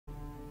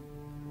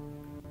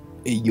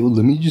Hey, yo,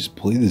 let me just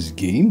play this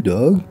game,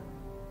 dog.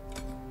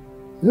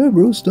 Yeah,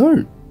 bro,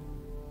 start.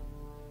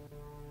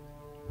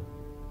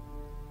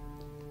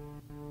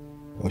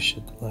 Oh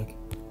shit, the lag.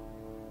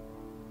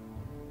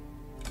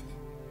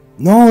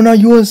 No, not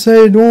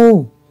USA,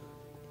 no.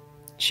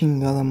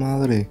 Chingada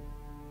madre.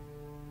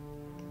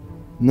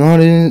 Not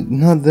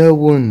that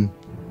one.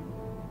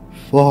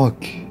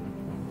 Fuck.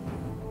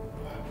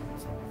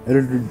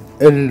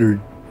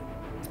 Editor,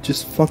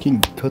 just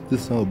fucking cut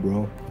this out,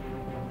 bro.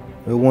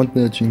 I don't want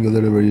that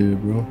chingadera right here,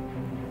 bro.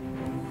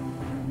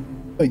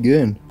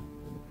 Again.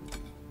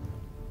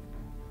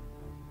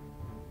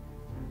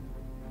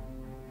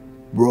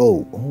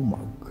 Bro, oh my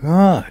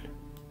god.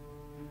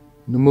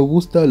 No me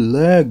gusta el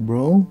lag,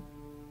 bro.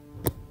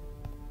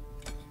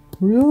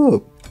 Hurry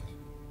up.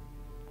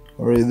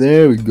 Alright,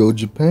 there we go,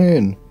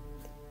 Japan.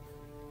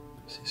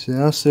 Si se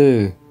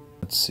hace.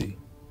 Let's see.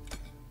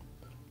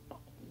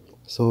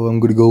 So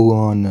I'm gonna go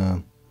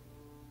on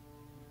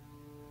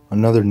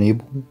another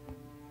naval.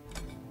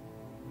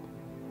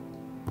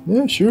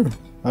 Yeah, sure.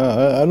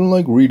 I don't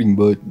like reading,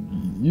 but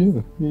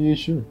yeah,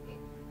 sure.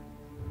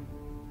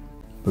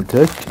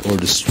 Protect or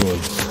destroy?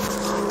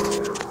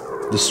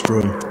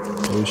 Destroy.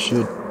 Oh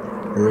shit.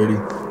 Already.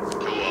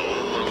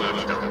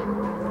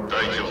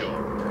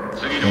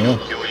 Yeah.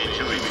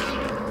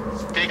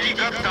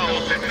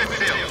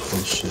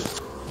 Oh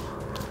shit.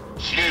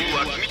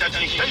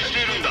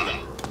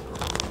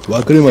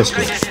 わかりまし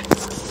た。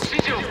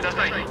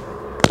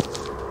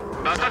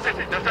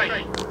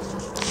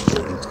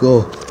Let's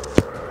go.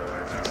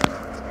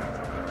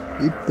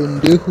 Hey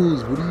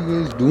pendejos, what are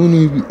you guys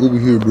doing over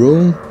here,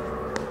 bro?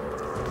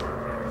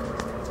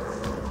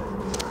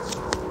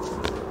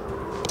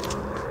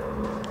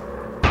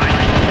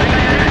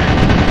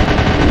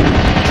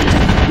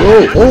 Bro,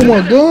 oh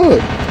my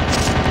god!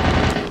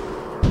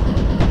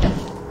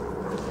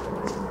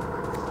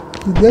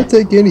 Did that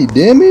take any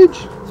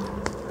damage?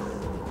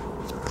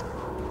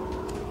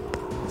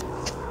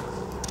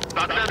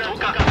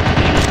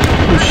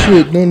 Oh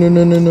shit,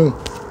 no.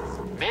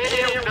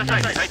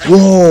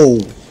 Whoa!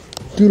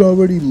 Dude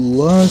already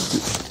lost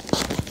it.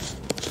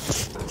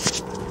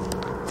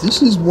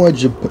 This is why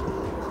Japan...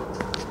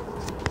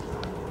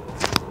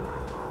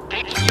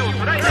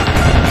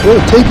 Bro,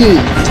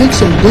 take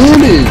some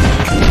damage!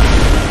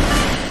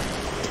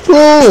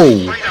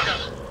 Bro!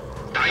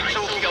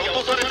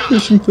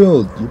 Mission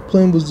failed. Your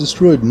plane was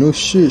destroyed. No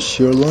shit,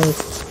 Sherlock.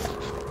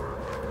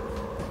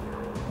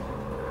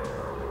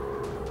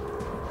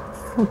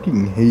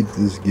 Fucking hate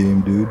this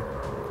game, dude.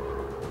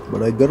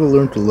 But I gotta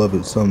learn to love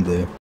it someday.